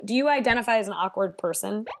Do you identify as an awkward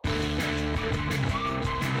person?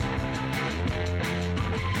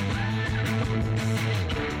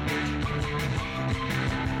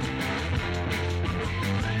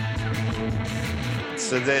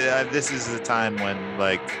 So this is the time when,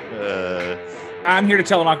 I'm here to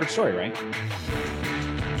tell an awkward story, right?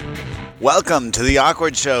 Welcome to The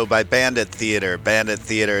Awkward Show by Bandit Theater. Bandit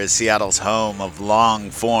Theater is Seattle's home of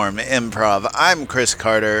long-form improv. I'm Chris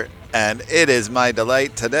Carter, and it is my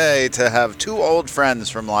delight today to have two old friends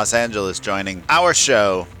from Los Angeles joining our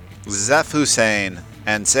show. Zef Husain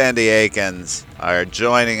and Sandra Akins are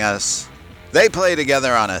joining us. They play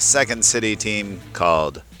together on a Second City team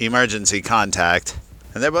called Emergency Contact,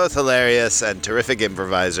 and they're both hilarious and terrific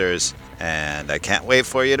improvisers, and I can't wait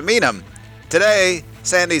for you to meet them. Today,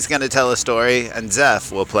 Sandy's going to tell a story, and Zef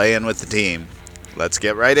will play in with the team. Let's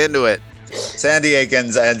get right into it. Sandra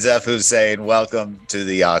Akins and Zef Husain, welcome to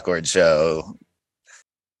The Awkward Show.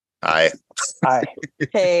 Hi. Hi.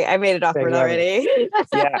 Hey, I made it awkward already.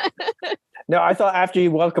 Yeah. No, I thought after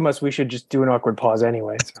you welcome us, we should just do an awkward pause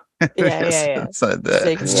anyway. So. Yeah.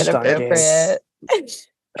 Making it appropriate.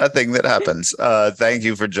 A thing that happens. Thank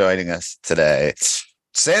you for joining us today.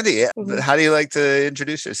 Sandy, how do you like to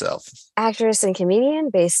introduce yourself? Actress and comedian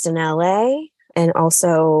based in LA. And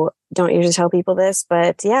also, don't usually tell people this,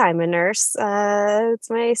 but yeah, I'm a nurse. It's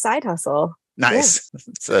my side hustle. Nice. Yeah.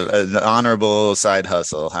 It's an honorable side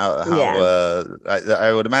hustle.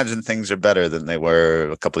 I would imagine things are better than they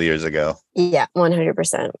were a couple of years ago. Yeah,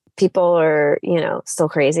 100%. People are, still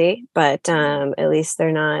crazy, but at least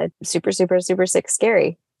they're not super, super, super sick,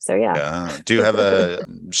 scary. So yeah. Do you have a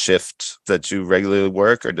shift that you regularly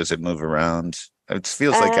work, or does it move around? It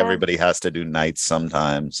feels like everybody has to do nights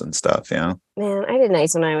sometimes and stuff, Man, I did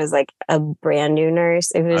nights when I was like a brand new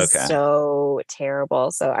nurse. It was so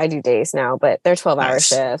terrible. So I do days now, but they're 12-hour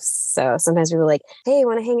shifts. So sometimes people are like, hey, you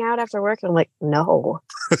want to hang out after work? And I'm like, no,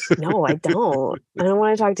 I don't. I don't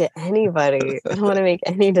want to talk to anybody. I don't want to make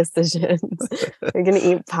any decisions. I'm going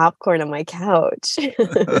to eat popcorn on my couch.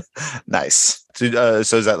 Nice.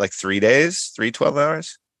 So is that like 3 days, 12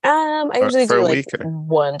 hours? I usually do like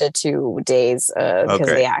 1 to 2 days because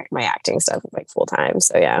my acting stuff is like full time.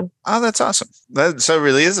 So yeah. Oh, that's awesome. So it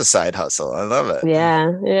really is a side hustle. I love it.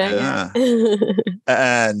 Yeah.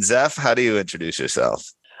 And Zef, how do you introduce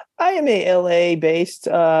yourself? I am a LA based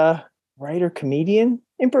writer, comedian,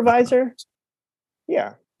 improviser.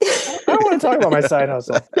 Yeah. I don't want to talk about my side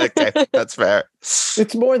hustle. Okay, that's fair.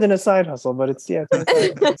 It's more than a side hustle, but it's we don't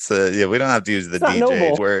have to use the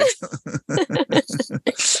DJ word.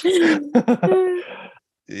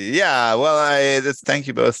 Yeah, well, I thank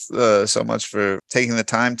you both so much for taking the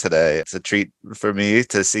time today. It's a treat for me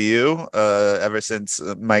to see you ever since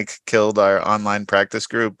Mike killed our online practice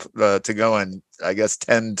group to go and, I guess,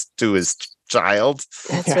 tend to his child.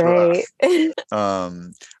 That's right.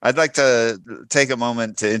 I'd like to take a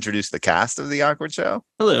moment to introduce the cast of The Awkward Show.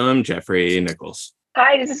 Hello, I'm Jeffrey Nichols.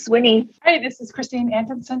 Hi, this is Winnie. Hi, this is Kristine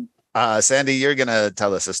Antonsen. Sandy, you're going to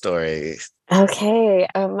tell us a story. Okay.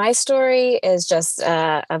 My story is just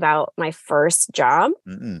about my first job,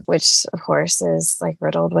 which of course is like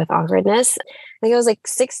riddled with awkwardness. I think I was like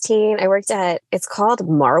 16. I worked at, it's called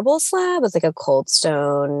Marble Slab. It's like a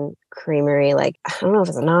ColdStone creamery. Like, I don't know if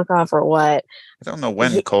it's a knockoff or what. I don't know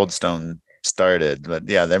when ColdStone started, but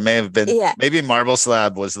yeah, there may have been, maybe Marble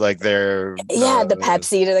Slab was like their the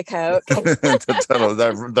Pepsi to the Coke.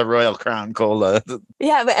 the Royal Crown Cola.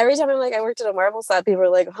 Yeah, but every time I'm like, I worked at a Marble Slab, people are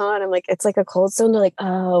like, huh? And I'm like, it's like a ColdStone. They're like,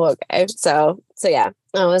 oh, okay. So yeah,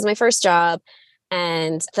 it was my first job.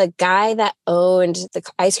 And the guy that owned the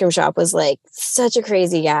ice cream shop was like such a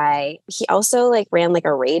crazy guy. He also like ran like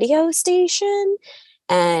a radio station,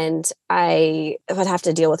 and I would have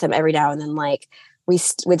to deal with him every now and then. Like, we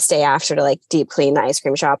would stay after to like deep clean the ice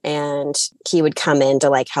cream shop, and he would come in to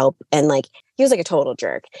like help. And like, he was like a total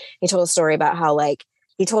jerk. He told a story about how like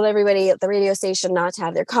he told everybody at the radio station not to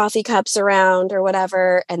have their coffee cups around or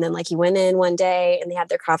whatever. And then like he went in one day and they had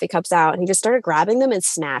their coffee cups out, and he just started grabbing them and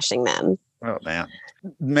smashing them. Oh man.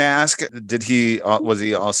 May I ask, was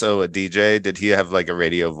he also a DJ? Did he have like a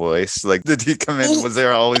radio voice? Like, did he come in? Was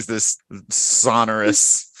there always this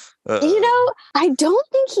sonorous? I don't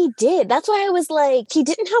think he did. That's why I was like, he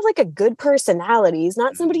didn't have like a good personality. He's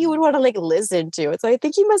not somebody you would want to like listen to. So I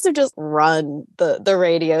think he must have just run the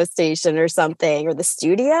radio station or something, or the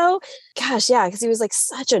studio. Gosh, yeah, because he was like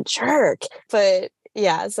such a jerk. But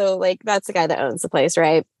yeah, so like that's the guy that owns the place,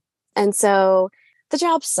 right? And so the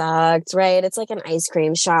job sucked, right? It's like an ice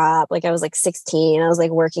cream shop. Like, I was like 16. I was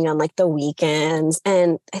like working on like the weekends.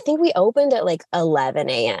 And I think we opened at like 11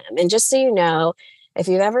 a.m. And just so you know, if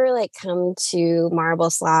you've ever like come to Marble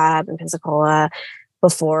Slab in Pensacola,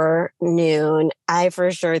 before noon, I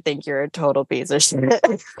for sure think you're a total piece of shit.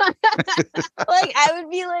 Like I would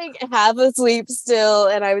be like half asleep still,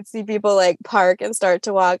 and I would see people like park and start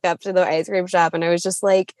to walk up to the ice cream shop, and I was just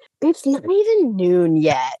like, it's not even noon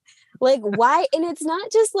yet. Like why? And it's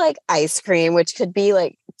not just like ice cream, which could be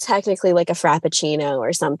like technically like a frappuccino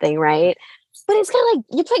or something, right? But it's kind of like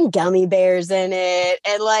you're putting gummy bears in it,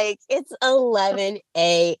 and like it's 11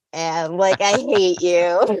 a.m. Like I hate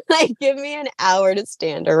you. Like give me an hour to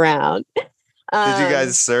stand around. Did you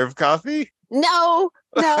guys serve coffee? No,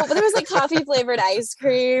 but there was like coffee flavored ice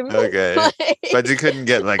cream. Okay. Like, But you couldn't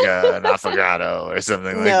get like an affogato or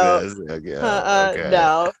something like No. this. Okay. Okay.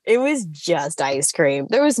 no, it was just ice cream.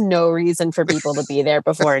 There was no reason for people to be there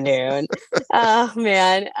before noon. Oh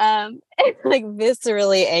man, like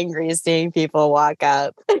viscerally angry seeing people walk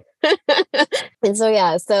up. And so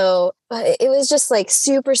yeah, it was just like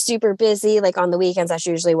super super busy. Like on the weekends, that's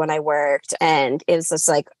usually when I worked, and it was just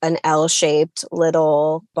like an L-shaped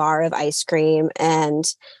little bar of ice cream. And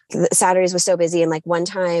Saturdays was so busy, and like one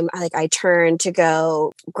time, I turned to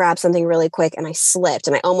go grab something really quick, and I slipped,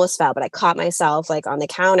 and I almost fell, but I caught myself like on the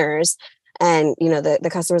counters, and the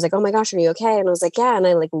customer was like, "Oh my gosh, are you okay?" And I was like, "Yeah," and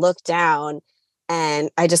I like looked down. And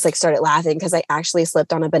I just like started laughing because I actually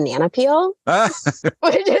slipped on a banana peel,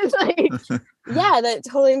 which is like, yeah, that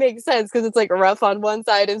totally makes sense because it's like rough on one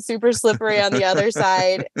side and super slippery on the other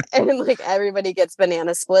side. And like everybody gets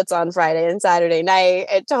banana splits on Friday and Saturday night.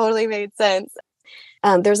 It totally made sense.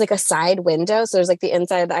 There's like a side window. So there's like the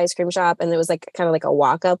inside of the ice cream shop, and there was like kind of like a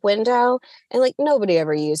walk-up window. And like nobody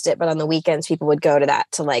ever used it. But on the weekends, people would go to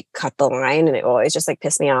that to like cut the line. And it always just like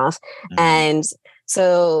pissed me off. And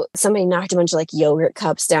so somebody knocked a bunch of like yogurt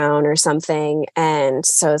cups down or something. And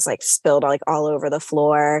so it's like spilled like all over the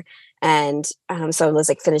floor. And so I was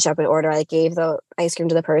like, finish up an order. I gave the ice cream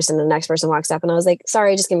to the person. The next person walks up, and I was like,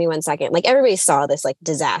 sorry, just give me 1 second. Like everybody saw this like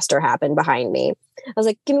disaster happen behind me. I was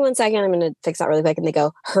like, give me 1 second. I'm going to fix that really quick. And they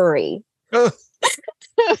go, hurry.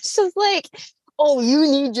 It's just like, oh, you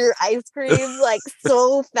need your ice cream like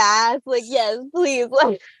so fast. Like, yes, please,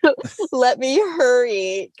 like, let me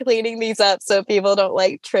hurry cleaning these up so people don't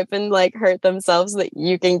like trip and like hurt themselves so that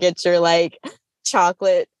you can get your like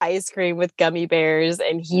chocolate ice cream with gummy bears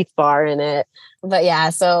and Heath bar in it. But yeah,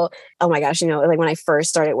 so, oh my gosh, like when I first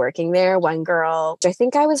started working there, one girl, I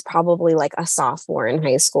think I was probably like a sophomore in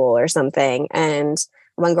high school or something. And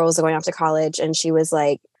one girl was going off to college, and she was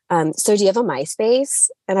like, so do you have a MySpace?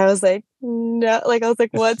 And I was like, no, like, I was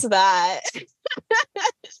like, what's that?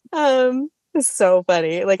 It's so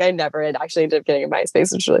funny. Like I never had actually ended up getting a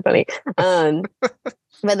MySpace, which is really funny.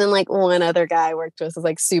 But then like one other guy I worked with was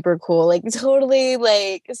like super cool, like totally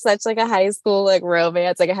like such like a high school like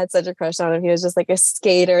romance. Like I had such a crush on him. He was just like a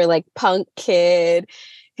skater, like punk kid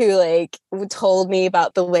who like told me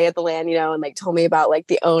about the lay of the land, and like told me about like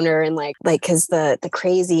the owner and like because the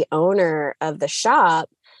crazy owner of the shop,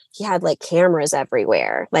 he had like cameras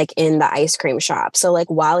everywhere, like in the ice cream shop. So like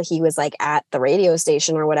while he was like at the radio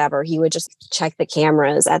station or whatever, he would just check the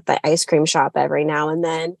cameras at the ice cream shop every now and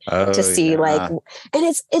then to see like, and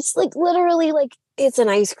it's like literally like it's an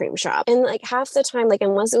ice cream shop. And like half the time, like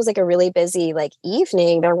unless it was like a really busy like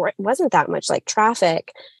evening, there wasn't that much like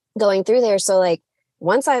traffic going through there. So like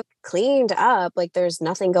once I've cleaned up, like there's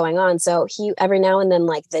nothing going on. So he every now and then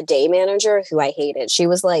like the day manager, who I hated, she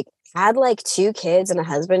was like, had like 2 kids and a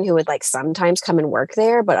husband who would like sometimes come and work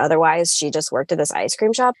there, but otherwise she just worked at this ice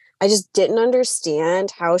cream shop. I just didn't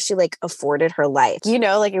understand how she like afforded her life.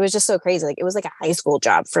 Like it was just so crazy. Like it was like a high school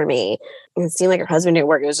job for me. And it seemed like her husband didn't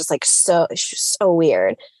work. It was just like so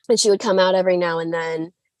weird. And she would come out every now and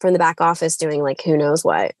then from the back office doing like who knows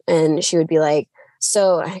what. And she would be like,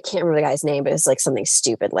 so I can't remember the guy's name, but it's like something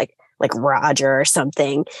stupid, like Roger or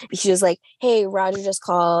something. She was like, hey, Roger just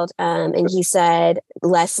called and he said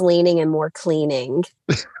less leaning and more cleaning.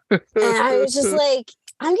 And I was just like,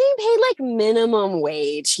 I'm getting paid like minimum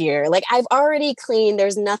wage here. Like I've already cleaned.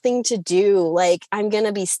 There's nothing to do. Like I'm going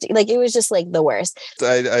to be like, it was just like the worst.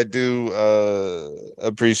 I do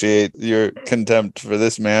appreciate your contempt for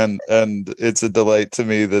this man. And it's a delight to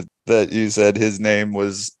me that you said his name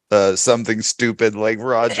was something stupid like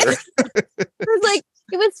Roger. It was like,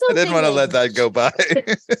 it was something. I didn't want to let that go by.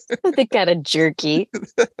 They got a jerky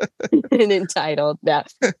and entitled. Yeah.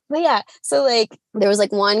 But yeah, so like there was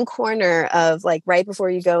like one corner of like right before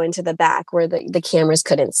you go into the back where the cameras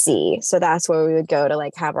couldn't see. So that's where we would go to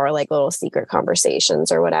like have our like little secret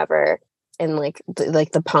conversations or whatever. And like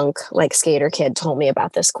the punk like skater kid told me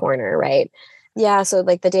about this corner, right? Yeah, so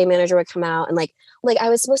like the day manager would come out and like I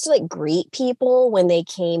was supposed to like greet people when they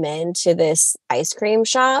came into this ice cream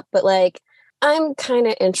shop, but like I'm kind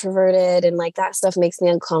of introverted and like that stuff makes me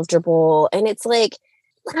uncomfortable. And it's like,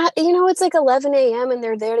 It's like 11 a.m. and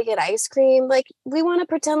they're there to get ice cream. Like, we want to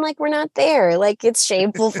pretend like we're not there. Like, it's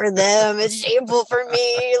shameful for them. It's shameful for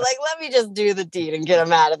me. Like, let me just do the deed and get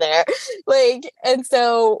them out of there. Like, and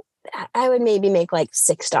so I would maybe make like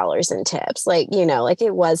 $6 in tips. Like, like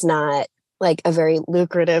it was not like a very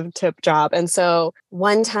lucrative tip job. And so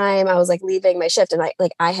one time I was like leaving my shift, and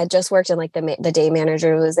I had just worked, and like the day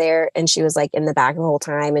manager was there, and she was like in the back the whole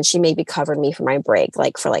time, and she maybe covered me for my break,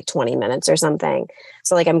 like for like 20 minutes or something.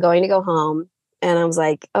 So like I'm going to go home, and I was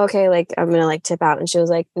like, okay, like I'm gonna like tip out. And she was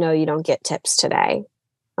like, no, you don't get tips today.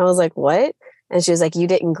 I was like, what? And she was like, you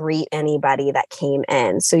didn't greet anybody that came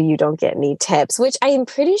in, so you don't get any tips, which I am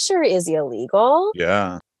pretty sure is illegal.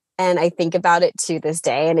 Yeah. And I think about it to this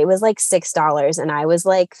day, and it was like $6, and I was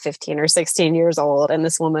like 15 or 16 years old, and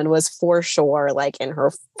this woman was for sure like in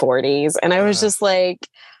her 40s. And I was just like,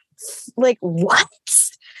 what?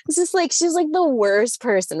 It's just like, she's like the worst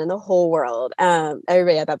person in the whole world.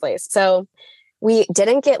 Everybody at that place. So we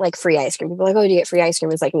didn't get like free ice cream. People are like, oh, do you get free ice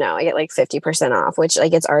cream? It's like, no, I get like 50% off, which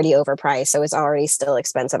like it's already overpriced. So it's already still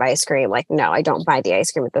expensive ice cream. Like, no, I don't buy the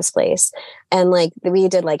ice cream at this place. And like we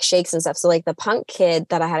did like shakes and stuff. So like the punk kid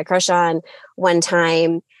that I had a crush on one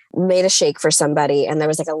time made a shake for somebody, and there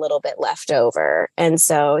was like a little bit left over. And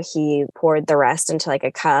so he poured the rest into like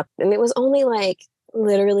a cup, and it was only like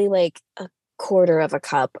literally like a quarter of a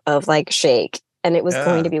cup of like shake. And it was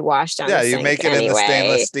going to be washed down. Yeah, the you sink make it anyway. in the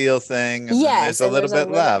stainless steel thing. And then there's a little bit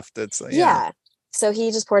left. It's yeah. So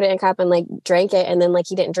he just poured it in a cup and like drank it. And then like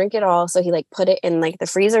he didn't drink it all. So he like put it in like the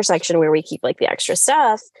freezer section where we keep like the extra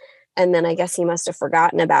stuff. And then I guess he must have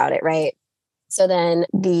forgotten about it. Right. So then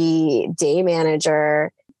the day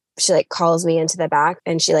manager, she like calls me into the back,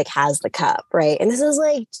 and she like has the cup. Right. And this is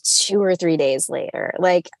like 2 or 3 days later.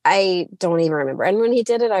 Like, I don't even remember. And when he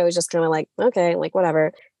did it, I was just kind of like, okay, like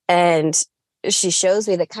whatever. And she shows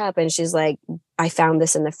me the cup, and she's like, I found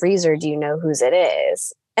this in the freezer. Do you know whose it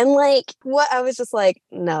is? And like, what? I was just like,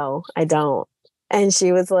 no, I don't. And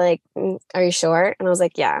she was like, are you sure? And I was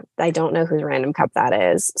like, yeah, I don't know whose random cup that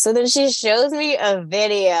is. So then she shows me a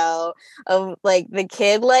video of like the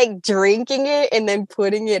kid like drinking it and then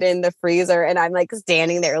putting it in the freezer. And I'm like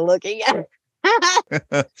standing there looking at it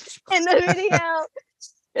in the video.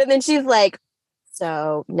 And then she's like,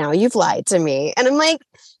 so now you've lied to me. And I'm like,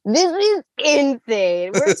 this is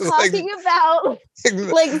insane. We're talking about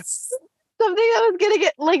like something that was gonna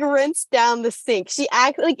get like rinsed down the sink. She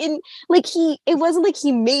acted like it wasn't like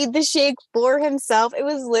he made the shake for himself. It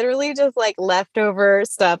was literally just like leftover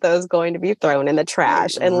stuff that was going to be thrown in the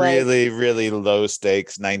trash. And really, really low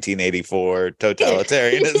stakes 1984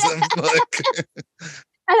 totalitarianism.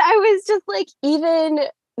 And I was just like, even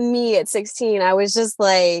me at 16, I was just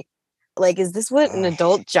like, is this what an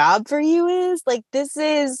adult job for you is? Like, this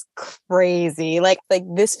is crazy. Like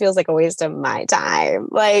this feels like a waste of my time.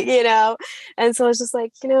 Like, and so I was just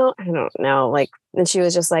like, I don't know. Like, and she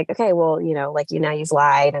was just like, okay, well, like, now you've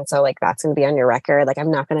lied. And so like, that's going to be on your record. Like,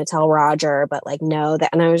 I'm not going to tell Roger, but like, no, that.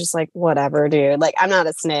 And I was just like, whatever, dude. Like, I'm not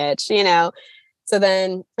a snitch, So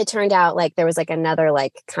then it turned out like there was like another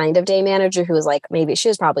like kind of day manager who was like, maybe she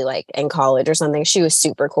was probably like in college or something. She was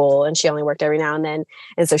super cool, and she only worked every now and then.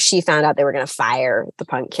 And so she found out they were going to fire the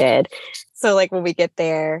punk kid. So like when we get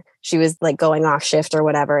there, she was like going off shift or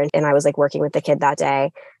whatever. And I was like working with the kid that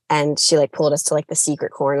day. And she like pulled us to like the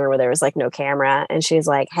secret corner where there was like no camera. And she's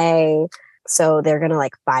like, hey, so they're going to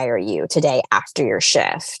like fire you today after your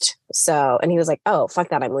shift. So, and he was like, oh, fuck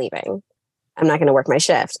that, I'm leaving. I'm not going to work my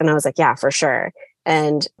shift. And I was like, yeah, for sure.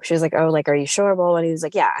 And she was like, oh, like, are you sure? Well, and he was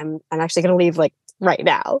like, yeah, I'm actually going to leave like right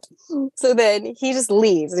now. So then he just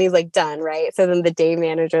leaves, and he's like, done. Right. So then the day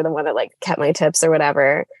manager, the one that like kept my tips or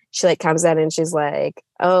whatever, she like comes in and she's like,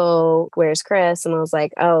 oh, where's Chris? And I was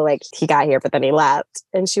like, oh, like he got here, but then he left.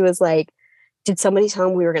 And she was like, did somebody tell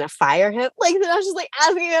him we were going to fire him? Like, I was just like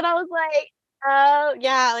asking, and I was like, oh,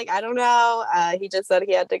 yeah, like, I don't know. He just said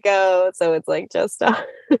he had to go. So it's like just, I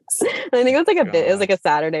think it was like it was like a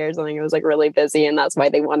Saturday or something. It was like really busy. And that's why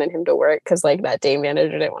they wanted him to work. Cause like that day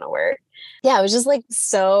manager didn't want to work. Yeah, it was just like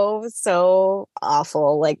so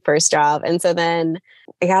awful, like first job. And so then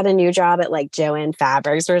I got a new job at like Joann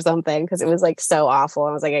Fabrics or something because it was like so awful.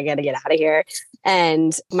 I was like, I got to get out of here.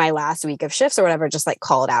 And my last week of shifts or whatever, just like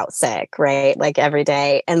called out sick, right? Like every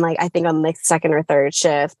day. And like, I think on the second or third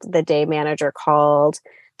shift, the day manager called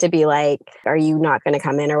to be like, are you not going to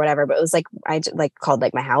come in or whatever? But it was like, I like called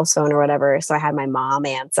like my house phone or whatever. So I had my mom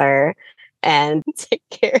answer and take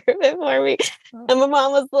care of it for me. And my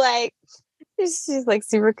mom was like, she's like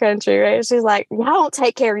super country, right? She's like, y'all don't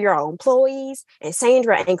take care of your own employees, and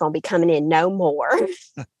Sandra ain't gonna be coming in no more.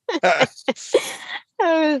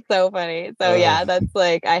 That was so funny. So yeah, that's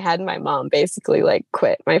like I had my mom basically like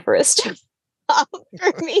quit my first job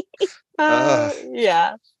for me.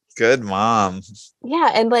 Yeah. Good mom.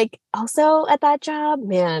 Yeah. And like also at that job,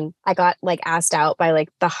 man, I got like asked out by like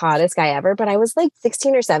the hottest guy ever, but I was like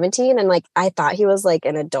 16 or 17 and like I thought he was like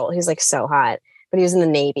an adult. He was like so hot, but he was in the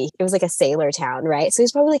Navy. It was like a sailor town, right? So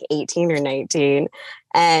he's probably like 18 or 19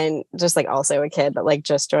 and just like also a kid that like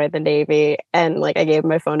just joined the Navy. And like I gave him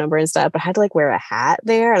my phone number and stuff, but I had to like wear a hat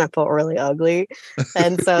there and I felt really ugly.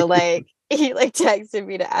 And so like he like texted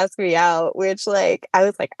me to ask me out, which like I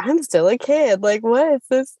was like, I'm still a kid. Like, what is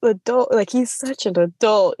this adult? Like, he's such an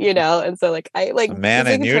adult, you know? And so like I like A man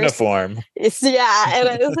was, in like, uniform. yeah.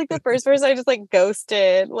 And it was like the first person I just like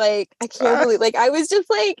ghosted. Like, I can't believe like I was just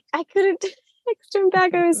like, I couldn't text him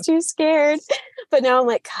back. I was too scared. But now I'm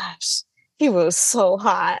like, gosh, he was so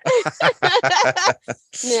hot.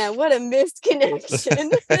 Man, what a missed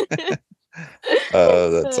connection.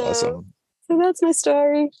 Oh, that's awesome. So that's my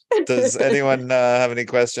story. Does anyone have any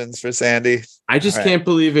questions for Sandy? I just All right. can't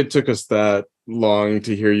believe it took us that long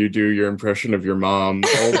to hear you do your impression of your mom.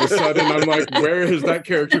 All of a sudden, I'm like, where has that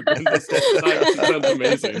character been this whole time? She sounds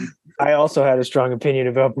amazing. I also had a strong opinion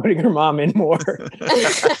about putting her mom in more.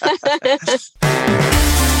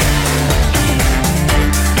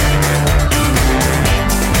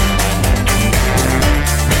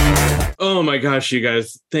 Oh my gosh, you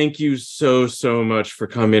guys, thank you so much for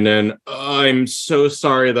coming in. I'm so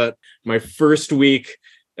sorry that my first week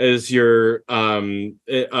as your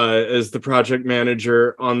as the project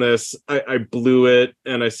manager on this, I blew it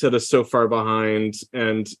and I set us so far behind,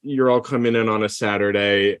 and you're all coming in on a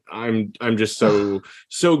Saturday. I'm just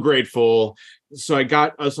so grateful. So I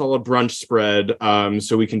got us all a brunch spread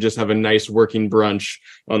so we can just have a nice working brunch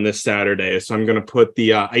on this Saturday. So I'm going to put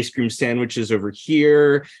the ice cream sandwiches over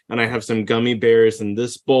here, and I have some gummy bears in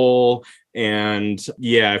this bowl. And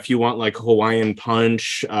yeah, if you want like Hawaiian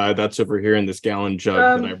punch, that's over here in this gallon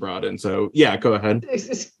jug that I brought in. So yeah, go ahead.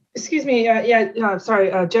 Excuse me.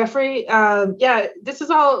 Sorry, Jeffrey. This is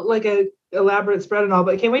all like a elaborate spread and all,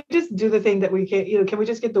 but can we just do the thing that we can, can we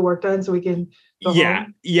just get the work done so we can go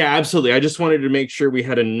home? Yeah, absolutely. I just wanted to make sure we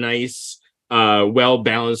had a nice,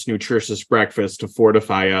 well-balanced, nutritious breakfast to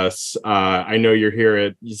fortify us. I know you're here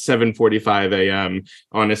at 7:45 a.m.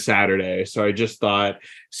 on a Saturday, so I just thought,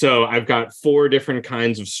 so I've got 4 different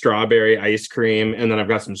kinds of strawberry ice cream, and then I've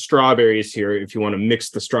got some strawberries here if you want to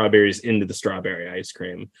mix the strawberries into the strawberry ice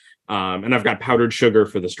cream. And I've got powdered sugar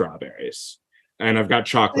for the strawberries. And I've got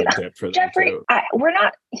chocolate dip for them Jeffrey, too. We're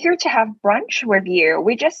not here to have brunch with you.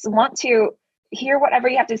 We just want to hear whatever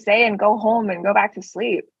you have to say and go home and go back to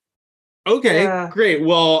sleep. Okay, great.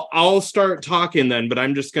 Well, I'll start talking then, but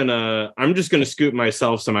I'm just gonna scoop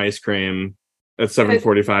myself some ice cream at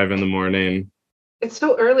 7:45 in the morning. It's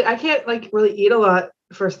so early. I can't like really eat a lot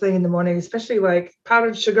first thing in the morning, especially like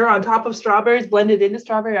powdered sugar on top of strawberries blended into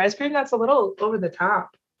strawberry ice cream. That's a little over the top.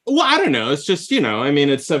 Well, I don't know. It's just, I mean,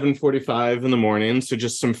 it's 7:45 in the morning. So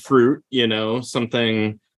just some fruit,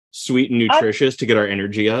 something sweet and nutritious to get our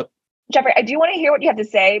energy up. Jeffrey, I do want to hear what you have to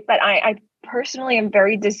say, but I personally am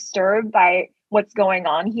very disturbed by what's going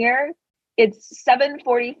on here. It's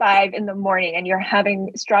 7:45 in the morning and you're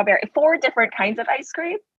having 4 different kinds of ice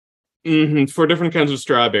cream. 4 different kinds of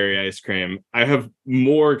strawberry ice cream. I have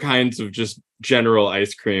more kinds of just general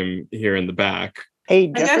ice cream here in the back. Hey,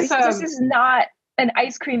 Jeffrey, This is not an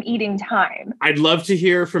ice cream eating time. I'd love to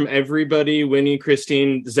hear from everybody. Winnie,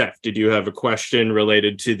 Kristine, Zef, did you have a question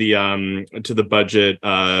related to the budget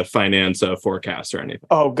finance forecast or anything?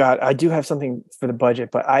 Oh God, I do have something for the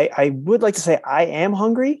budget, but I would like to say I am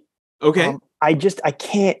hungry. Okay. I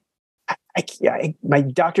can't. My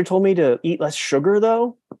doctor told me to eat less sugar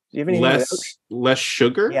though. Do you have anything less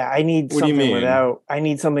sugar? Yeah, I need What do you something mean? without. I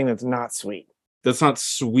need something that's not sweet. That's not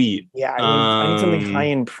sweet. Yeah, I need something high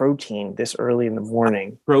in protein this early in the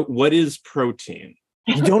morning. What is protein?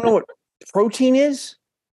 You don't know what protein is?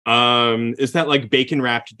 Is that like bacon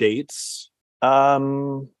wrapped dates? I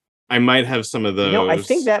might have some of those. I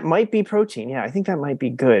think that might be protein. Yeah, I think that might be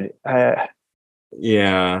good.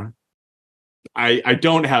 Yeah. I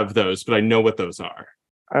don't have those, but I know what those are.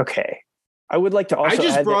 Okay. I would like to also I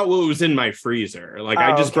just brought what was in my freezer. Like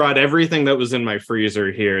I just brought everything that was in my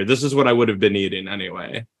freezer here. This is what I would have been eating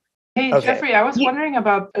anyway. Hey, okay. Jeffrey, I was wondering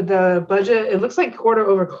about the budget. It looks like quarter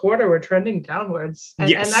over quarter we're trending downwards. And,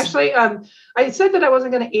 yes. And actually, I said that I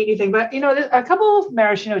wasn't going to eat anything, but a couple of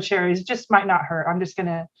maraschino cherries just might not hurt. I'm just going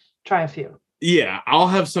to try a few. Yeah, I'll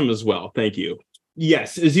have some as well. Thank you.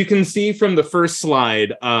 Yes, as you can see from the first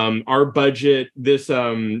slide, our budget, this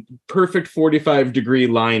perfect 45-degree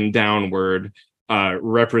line downward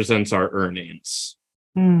represents our earnings.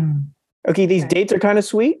 Okay, these dates are kind of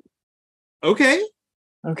sweet. Okay.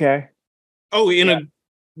 Okay. Oh,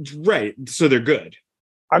 right. So they're good.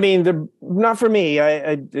 I mean, they're not for me.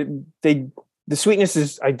 The sweetness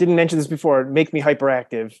is, I didn't mention this before, make me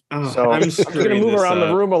hyperactive. Oh, So I'm just going to move around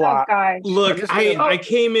the room a lot. gosh. Look, I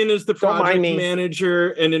came in as the project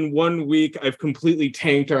manager, and in 1 week, I've completely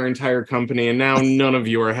tanked our entire company, and now none of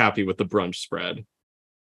you are happy with the brunch spread.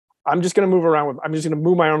 I'm just going to move around. I'm just going to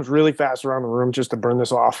move my arms really fast around the room just to burn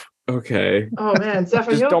this off. Okay. Oh man, Zef,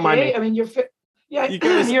 are you don't mind okay? me. I mean, You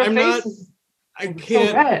guys, your I'm face not. is I so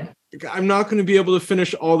can't. red. I'm not going to be able to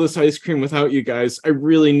finish all this ice cream without you guys. I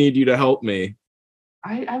really need you to help me.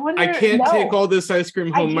 I wonder. I can't No. take all this ice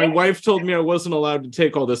cream home. My did. wife told me I wasn't allowed to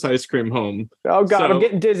take all this ice cream home. Oh God, So- I'm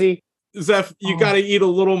getting dizzy. Zef, you got to eat a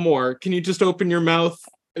little more. Can you just open your mouth?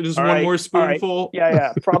 Just All one right, more all right. spoonful.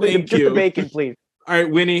 Yeah. Probably Thank just the you. bacon, please. All right,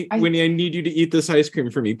 Winnie, I need you to eat this ice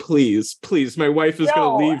cream for me, please. Please, my wife is going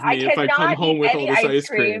to leave me if I come home with all this ice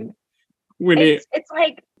cream. Winnie, It's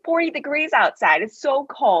like 40 degrees outside. It's so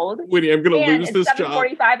cold. Winnie, I'm going to lose this job.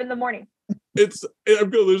 7:45 in the morning. I'm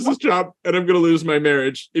going to lose this job, and I'm going to lose my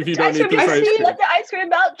marriage if you don't eat this ice cream. Let the ice cream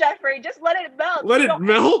melt, Jeffrey. Just let it melt. Let it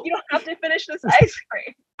melt? You don't have to finish this ice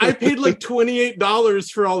cream. I paid like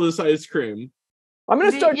 $28 for all this ice cream. I'm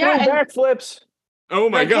going to start doing backflips. Oh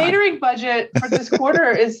my God. The catering budget for this quarter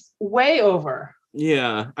is way over.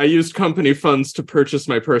 Yeah, I used company funds to purchase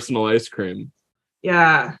my personal ice cream.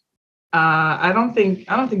 Yeah. I don't think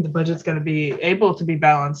the budget's going to be able to be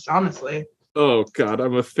balanced, honestly. Oh God,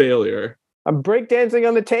 I'm a failure. I'm breakdancing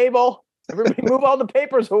on the table. Everybody move all the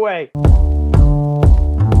papers away.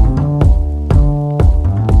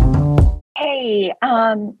 Hey,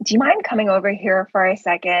 do you mind coming over here for a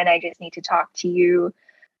second? I just need to talk to you.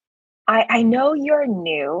 I know you're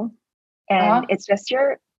new and it's just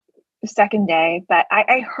your second day, but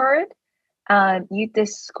I heard you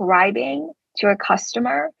describing to a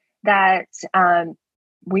customer that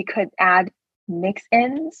we could add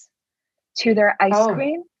mix-ins to their ice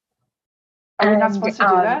cream. Are we not supposed to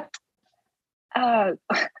do that?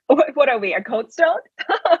 What are we, a ColdStone?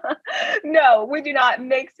 No, we do not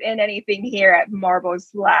mix in anything here at Marble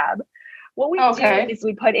Slab. What we do is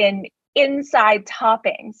we put in inside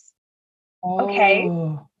toppings. Okay,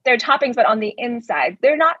 they're toppings, but on the inside.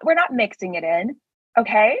 We're not mixing it in.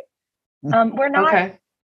 Okay, we're not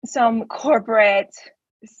some corporate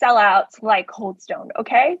sellouts like ColdStone.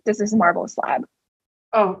 Okay, this is Marble Slab.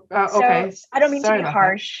 Okay. So I don't mean to be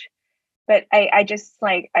harsh, but I just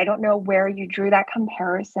I don't know where you drew that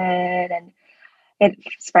comparison, and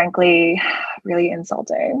it's frankly really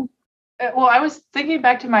insulting. Well, I was thinking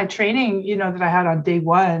back to my training, that I had on day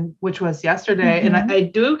one, which was yesterday, and I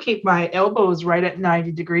do keep my elbows right at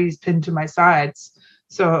 90 degrees pinned to my sides.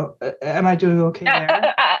 So am I doing okay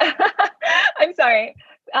there? I'm sorry.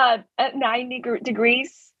 At 90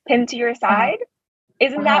 degrees pinned to your side?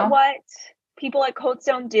 Isn't that what people at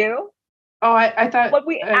ColdStone do? Oh, I thought what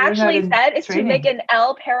we actually said is to make an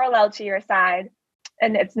L parallel to your side.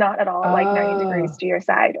 And it's not at all like 90 degrees to your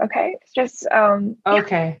side. Okay. It's just,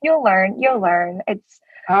 okay. You'll learn. It's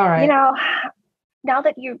all right. Now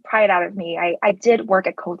that you pry it out of me, I did work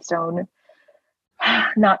at ColdStone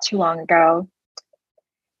not too long ago.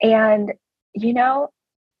 And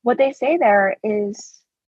what they say there is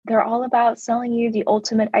they're all about selling you the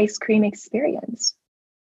ultimate ice cream experience.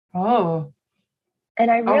 Oh. And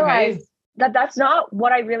I realized that that's not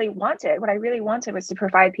what I really wanted. What I really wanted was to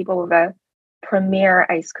provide people with a premier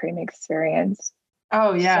ice cream experience.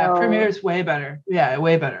 Oh yeah, premier is way better. Yeah,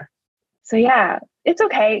 way better. So yeah, it's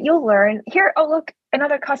okay. You'll learn. Here, oh look,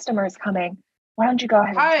 another customer is coming. Why don't you go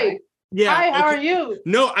ahead? Hi. Yeah. Hi, how are you?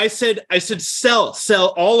 No, I said sell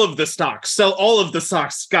all of the stocks. Sell all of the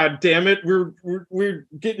stocks. God damn it. We're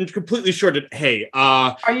getting completely shorted. Hey,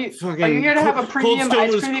 are you here to have a premium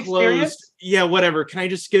ice cream experience? Yeah, whatever. Can I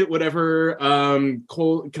just get whatever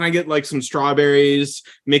can I get like some strawberries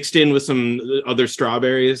mixed in with some other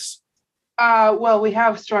strawberries? Well, we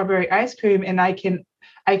have strawberry ice cream, and I can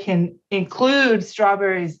include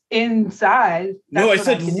strawberries inside. No, I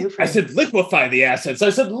said liquefy the assets.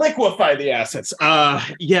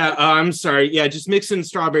 I'm sorry. Yeah, just mix in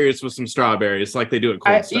strawberries with some strawberries like they do at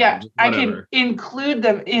ColdStone. I can include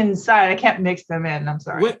them inside. I can't mix them in. I'm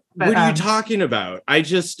sorry. What are you talking about?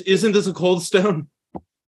 Isn't this a ColdStone?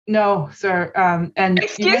 No, sir. And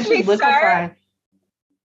excuse me, sir.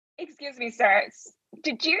 Excuse me, sir.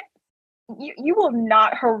 Did you? You will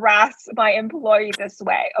not harass my employee this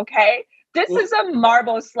way, okay? This is a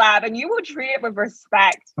Marble Slab, and you will treat it with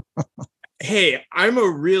respect. Hey, I'm a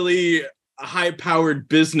really high-powered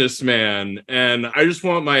businessman, and I just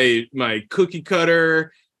want my cookie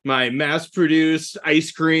cutter my mass-produced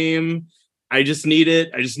ice cream. I just need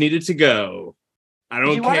it. I just need it to go. I Do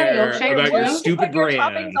don't you want a care milkshake about too? your You can stupid put your brand.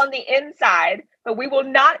 toppings on the inside, but we will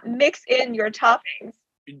not mix in your toppings.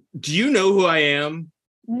 Do you know who I am?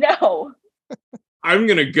 No. I'm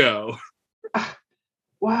gonna go.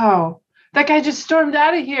 Wow. That guy just stormed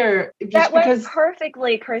out of here just That went because.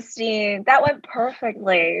 perfectly, Kristine. That went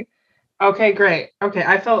perfectly. Okay, great. Okay,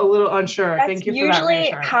 I felt a little unsure. That's Thank you for that usually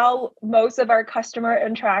reassurance. how most of our customer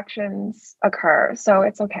interactions occur, so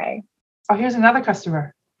it's okay. Oh, here's another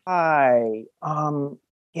customer. Hi.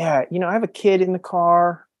 Yeah, I have a kid in the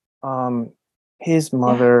car. His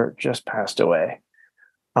mother just passed away.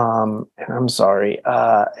 And I'm sorry.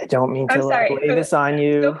 I don't mean to I'm sorry. lay this on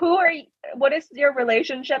you. So who are you? What is your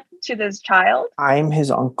relationship to this child? I'm his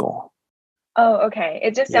uncle. Oh, okay.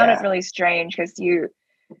 It just sounded Yeah. really strange because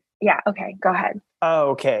yeah, okay, go ahead.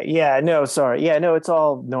 Oh, okay. Yeah, no, sorry. Yeah, no, it's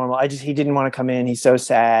all normal. He didn't want to come in. He's so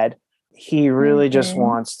sad. He really just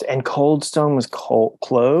wants to, and ColdStone was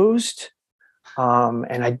closed.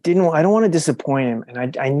 And I don't want to disappoint him.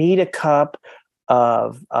 And I need a cup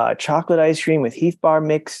of chocolate ice cream with Heath Bar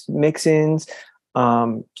mix-ins.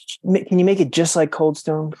 Can you make it just like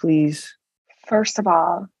ColdStone, please? First of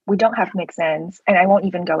all, we don't have mix-ins, and I won't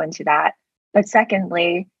even go into that. But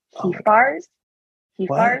secondly, Heath bars? Heath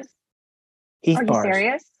What? bars? Heath Are bars. you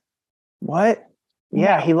serious? What?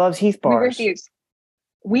 Yeah, No. he loves Heath We bars. refuse.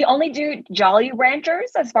 We only do Jolly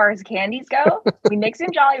Ranchers as far as candies go. We mix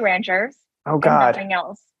in Jolly Ranchers Oh and God. nothing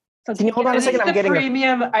else. So Can you hold on a This is second? I'm the getting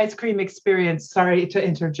premium ice cream experience. Sorry to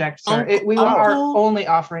interject, sir. We Uncle? are only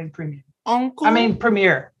offering premium. Uncle? I mean,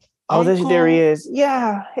 premier. Oh, there he Uncle? is.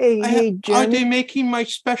 Yeah. Hey, Are Jeremy. they making my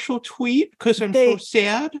special tweet? Because I'm They- so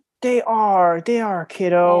sad. They are,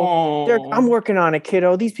 kiddo. I'm working on it,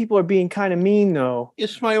 kiddo. These people are being kind of mean, though.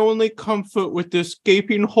 It's my only comfort with this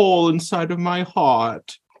gaping hole inside of my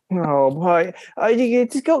heart. Oh boy, you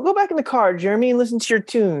just go back in the car, Jeremy, and listen to your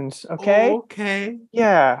tunes. Okay? Okay.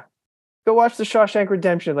 Yeah. Go watch The Shawshank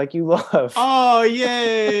Redemption, like you love. Oh,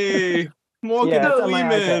 yay. Morgan Yeah, it's on my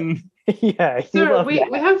Freeman. Yeah, you Sir, love we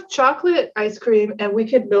that. have chocolate ice cream, and we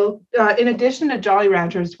could melt, in addition to Jolly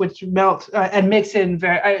Ranchers, which melt and mix in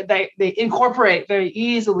they incorporate very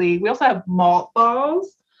easily. We also have malt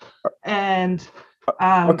balls and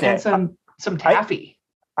Okay. and some taffy.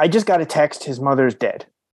 I just got a text. His mother's dead.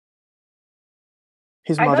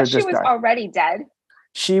 His I mother thought she just was died. already dead.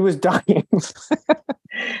 She was dying.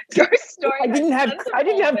 Your story. I didn't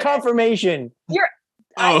have confirmation.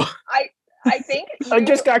 Oh. I think I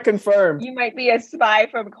just got confirmed. you might be a spy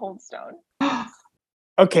from ColdStone.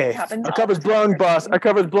 Okay. Happens Our all cover's the time, blown, boss. Kristine. Our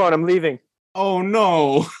cover's blown. I'm leaving. Oh,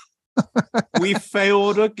 no. We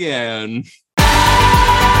failed again.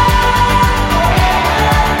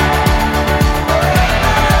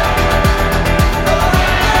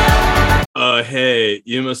 Hey,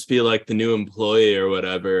 you must be like the new employee or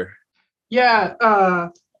whatever. Yeah,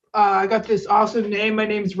 I got this awesome name. My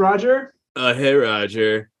name's Roger. Hey,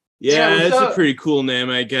 Roger. Yeah, what's it's a up? pretty cool name,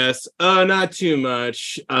 I guess. Not too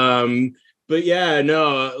much. But yeah,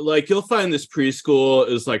 no, like you'll find this preschool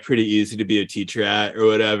is like pretty easy to be a teacher at or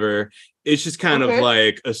whatever. It's just kind of Okay.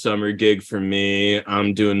 like a summer gig for me.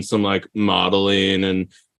 I'm doing some like modeling and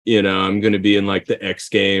I'm going to be in like the X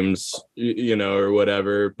Games, or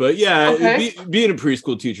whatever. But yeah, Okay. being a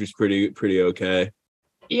preschool teacher is pretty okay.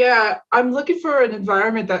 Yeah, I'm looking for an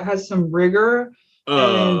environment that has some rigor.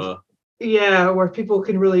 And yeah, where people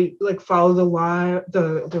can really like follow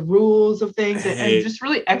the rules of things Hey. and just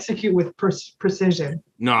really execute with precision.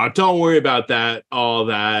 No, don't worry about all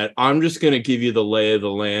that. I'm just going to give you the lay of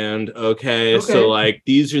the land, okay? So, like,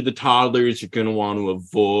 these are the toddlers you're going to want to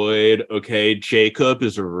avoid, okay? Jacob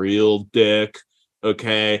is a real dick,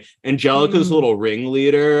 okay? Angelica's a little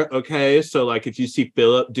ringleader, okay? So, like, if you see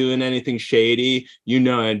Philip doing anything shady,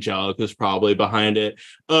 Angelica's probably behind it.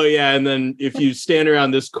 Oh, yeah, and then if you stand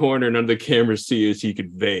around this corner, none of the cameras see you, so you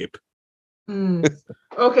could vape.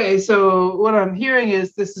 Okay, so what I'm hearing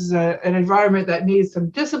is this is an environment that needs some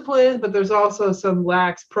discipline, but there's also some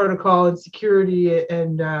lax protocol and security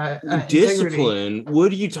and Discipline? integrity.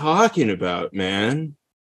 What are you talking about, man?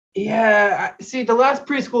 Yeah, see, the last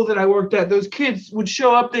preschool that I worked at, those kids would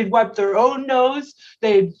show up, they'd wipe their own nose,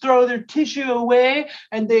 they'd throw their tissue away,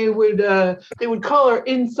 and they would color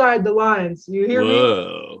inside the lines. You hear me?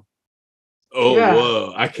 Whoa. Oh, Yeah.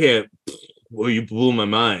 whoa. I can't. Well, you blew my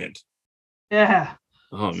mind. Yeah.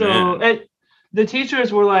 Oh, So man. the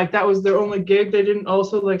teachers were like, that was their only gig. They didn't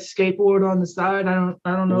also like skateboard on the side. I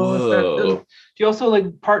don't know if that. Whoa. Do you also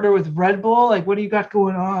like partner with Red Bull? Like, what do you got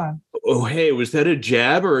going on? Oh, hey, was that a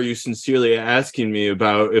jab or are you sincerely asking me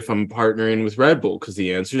about if I'm partnering with Red Bull? Because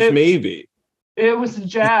the answer is maybe. It was a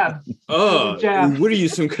jab. Oh, jab. what are you,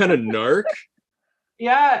 some kind of narc?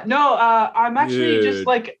 Yeah, no, I'm actually just Dude.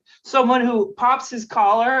 like someone who pops his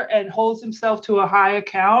collar and holds himself to a high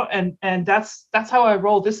account, and that's how I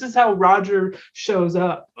roll. This is how Roger shows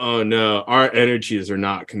up. Oh no, our energies are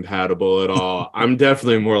not compatible at all. I'm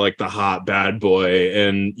definitely more like the hot bad boy,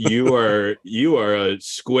 and you are a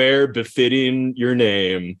square befitting your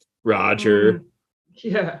name, Roger.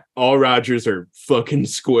 Yeah. All Rogers are fucking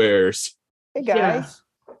squares. Hey guys.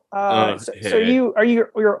 So Hey.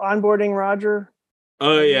 you're onboarding Roger?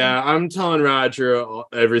 Oh yeah, I'm telling Roger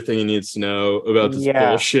everything he needs to know about this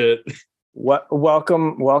bullshit.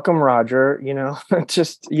 Welcome, Roger.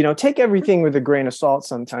 Just take everything with a grain of salt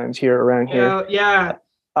sometimes here around here. Yeah.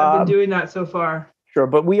 I've been doing that so far. Sure,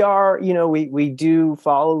 but we are, we do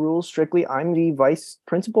follow rules strictly. I'm the vice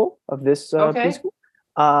principal of this preschool.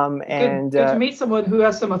 And good to meet someone who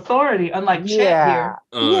has some authority, unlike Chet here.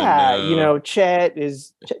 No.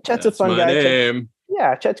 Chet's a fun guy. Name.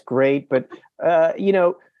 Chet's great, but I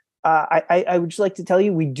would just like to tell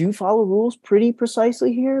you we do follow rules pretty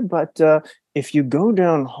precisely here. But if you go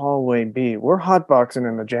down hallway B, we're hotboxing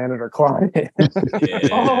in the janitor closet.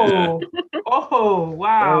 Oh,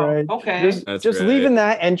 wow. Right. Okay. Just leaving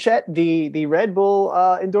that. And Chet, the Red Bull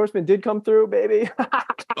endorsement did come through, baby.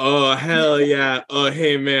 Oh, hell yeah. Oh,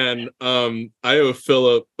 hey, man. I owe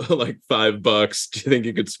Philip like $5. Do you think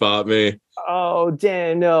you could spot me? Oh,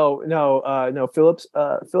 Dan, no. Philip's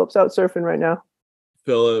out surfing right now.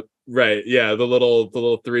 Philip, right? Yeah, the little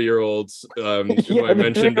 3-year-olds who I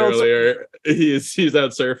mentioned earlier. He's out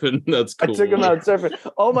surfing. That's cool. I took him out surfing.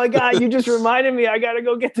 Oh my God! You just reminded me. I gotta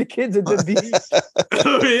go get the kids at the beach.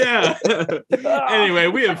 Oh yeah. Anyway,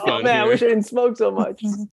 we have fun. Man, here. I wish I didn't smoke so much.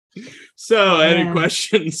 So, any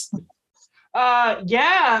questions?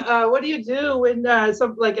 What do you do when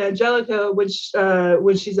something like Angelica when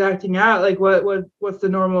she's acting out? Like what's the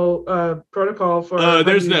normal protocol for?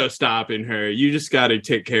 There's no stopping her. You just got to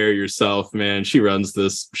take care of yourself, man. She runs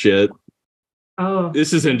this shit. Oh,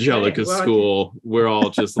 this is Angelica's school. We're all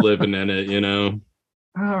just living in it,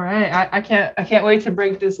 All right, I can't wait to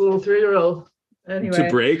break this little 3-year-old. Anyway, to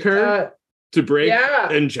break her, to break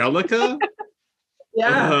Angelica.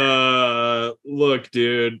 Yeah. Look,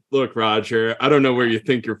 dude. Look, Roger. I don't know where you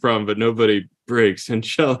think you're from, but nobody breaks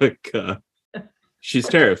Angelica. She's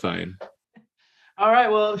terrifying. All right.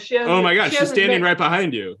 Well, she has. Oh my God, she's standing right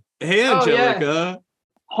behind you. Hey, Angelica.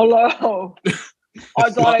 Hello. I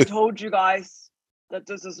thought I told you guys that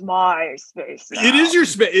this is my space now. It is your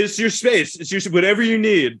space. It's your space. It's your whatever you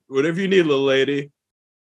need. Whatever you need, little lady.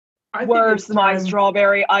 Where's my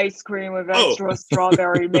strawberry ice cream with extra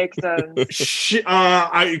strawberry mix-ins?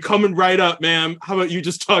 I'm coming right up, ma'am. How about you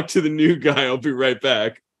just talk to the new guy? I'll be right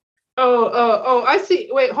back. Oh, I see.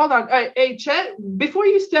 Wait, hold on. Hey, Chet, before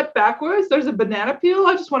you step backwards, there's a banana peel.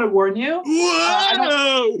 I just want to warn you.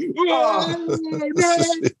 Whoa!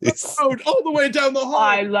 All the way down the hall.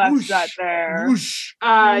 I left that there.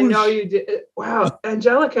 I know you did. Wow.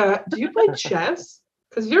 Angelica, do you play chess?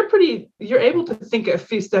 Because you're able to think a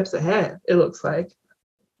few steps ahead, it looks like.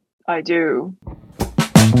 I do.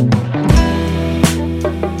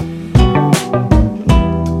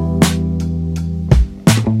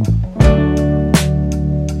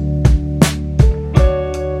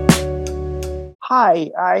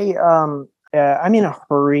 Hi, I'm in a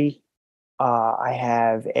hurry. I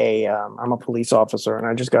have I'm a police officer and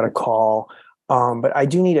I just got a call. But I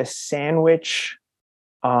do need a sandwich.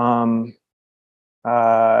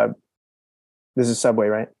 This is Subway,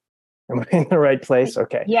 right? Am I in the right place?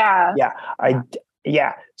 Okay. Yeah.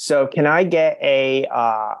 So can I get a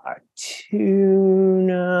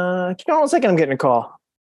tuna? Hold on a second. I'm getting a call.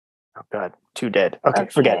 Oh God, 2 dead. Okay,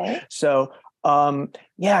 forget it. So, can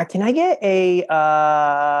I get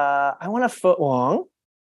I want a foot long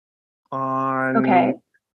on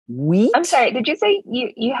wheat. I'm sorry. Did you say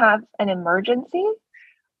you have an emergency?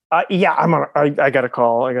 Yeah, I got a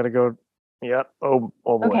call. I got to go. Yep. Oh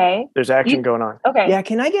boy. Okay. There's action going on. Okay. Yeah.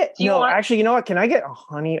 Can I get actually, you know what? Can I get a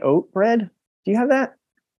honey oat bread? Do you have that?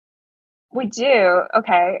 We do.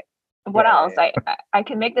 Okay. What else? I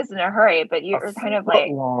can make this in a hurry, but you're kind of like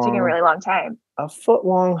taking a really long time. A foot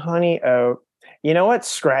long honey oat. You know what?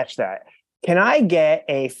 Scratch that. Can I get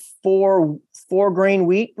a 4 grain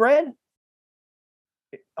wheat bread?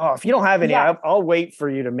 Oh, if you don't have any, I'll wait for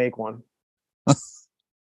you to make one. Do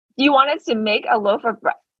you want us to make a loaf of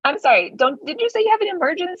bread? I'm sorry. Did you say you have an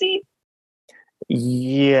emergency?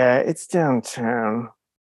 Yeah, it's downtown.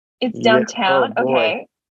 It's downtown. Oh, okay.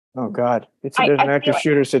 Oh God, there's an active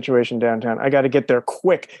shooter situation downtown. I got to get there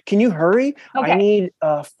quick. Can you hurry? Okay. I need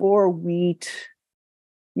 4 wheat.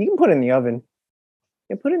 You can put it in the oven.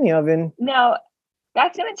 Yeah, put it in the oven. Now,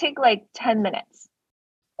 that's going to take like 10 minutes.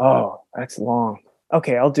 Oh, that's long.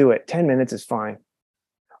 Okay, I'll do it. 10 minutes is fine.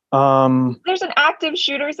 There's an active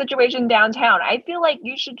shooter situation downtown. I feel like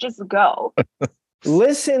you should just go.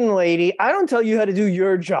 Listen, lady, I don't tell you how to do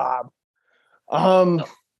your job. Do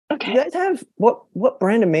Okay. you guys have what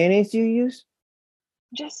brand of mayonnaise do you use?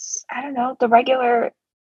 Just, I don't know, the regular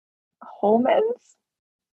Holman's.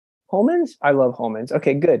 Holman's? I love Holman's.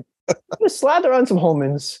 Okay, good. Just slather on some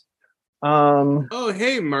Holman's. Oh,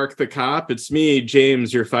 hey, Mark the cop. It's me,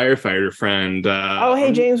 James, your firefighter friend.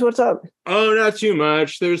 Hey, James, what's up? Oh, not too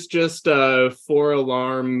much. There's just a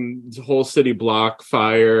 4-alarm whole city block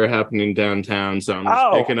fire happening downtown. So I'm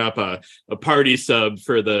just picking up a party sub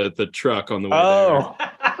for the truck on the way there.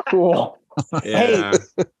 Cool. Yeah.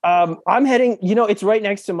 Hey, I'm heading, it's right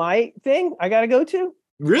next to my thing I got to go to.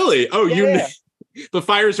 Really? Oh, Yeah. The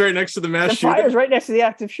fire's right next to the mass shooter? The fire's right next to the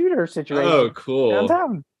active shooter situation. Oh, cool.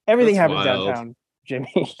 Downtown. Everything That's happens wild. downtown,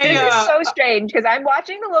 Jimmy. It is so strange because I'm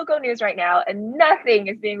watching the local news right now and nothing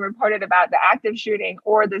is being reported about the active shooting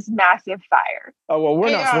or this massive fire. Oh, well,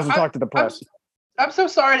 we're not supposed to talk to the press. I'm so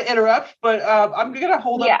sorry to interrupt, but I'm going to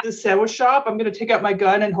hold up this sandwich shop. I'm going to take out my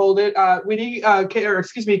gun and hold it. Winnie,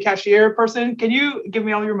 cashier person, can you give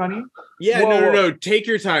me all your money? Yeah, no. Take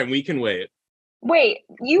your time. We can wait. Wait,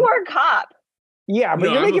 you are a cop. Yeah,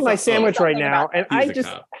 but you're making my sandwich right now, and I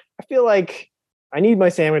feel like I need my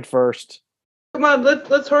sandwich first. Come on,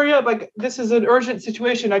 let's hurry up. This is an urgent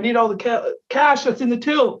situation. I need all the cash that's in the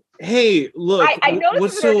till. Hey, look. I know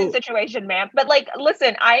this is an urgent situation, ma'am, but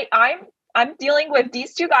listen, I'm dealing with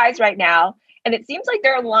these two guys right now, and it seems like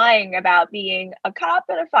they're lying about being a cop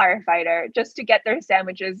and a firefighter just to get their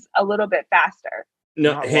sandwiches a little bit faster.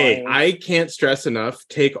 No, hey, I can't stress enough.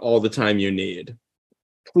 Take all the time you need.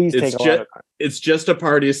 Please take a lot of time. It's just a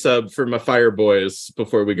party sub for my fire boys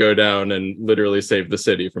before we go down and literally save the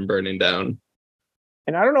city from burning down.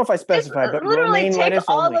 And I don't know if I specified, but literally romaine take lettuce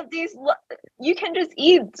all only. of these. You can just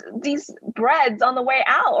eat these breads on the way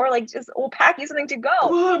out, or we'll pack you something to go.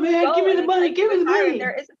 Come on, man, give me the money. Give me the money.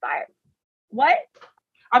 There is a fire. What?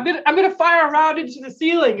 I'm gonna fire around into the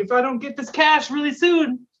ceiling if I don't get this cash really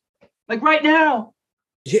soon, like right now.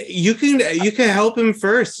 Yeah, you can help him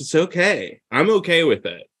first. It's okay. I'm okay with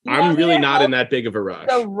it. I'm really not in that big of a rush.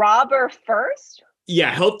 The robber first?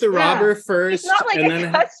 Yeah, help the robber first. He's not like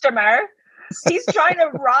a customer. He's trying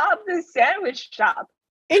to rob the sandwich shop.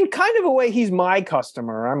 In kind of a way, he's my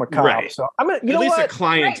customer. I'm a cop, right. So I'm gonna. At least a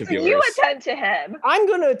client of yours. You attend to him. I'm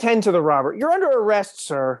going to attend to the robber. You're under arrest,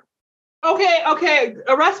 sir. Okay,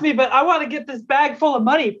 arrest me, but I want to get this bag full of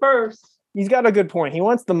money first. He's got a good point. He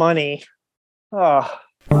wants the money. Oh.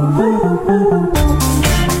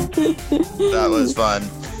 That was fun.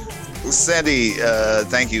 Sandy,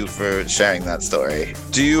 thank you for sharing that story.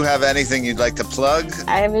 Do you have anything you'd like to plug?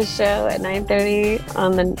 I have a show at 9:30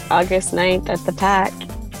 on the August 9th at the PAC.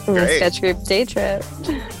 My sketch group Daytrip.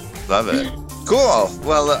 Love it. Cool.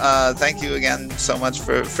 Well, thank you again so much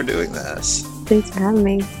for doing this. Thanks for having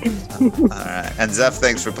me. All right. And Zef,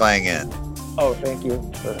 thanks for playing in. Oh, thank you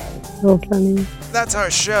for having me. So funny. That's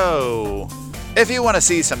our show. If you want to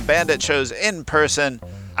see some Bandit shows in person,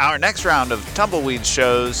 our next round of Tumbleweed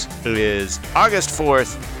shows is August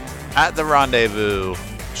 4th at the Rendezvous.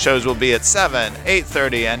 Shows will be at 7,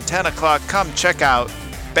 8:30, and 10 o'clock. Come check out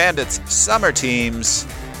Bandit's summer teams.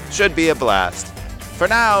 Should be a blast. For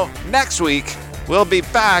now, next week, we'll be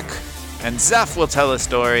back, and Zef will tell a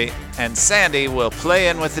story, and Sandy will play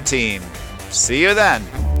in with the team. See you then.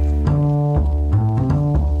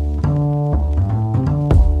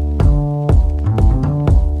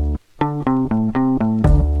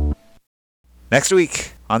 Next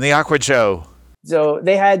week on The Awkward Show. So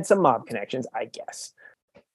they had some mob connections, I guess.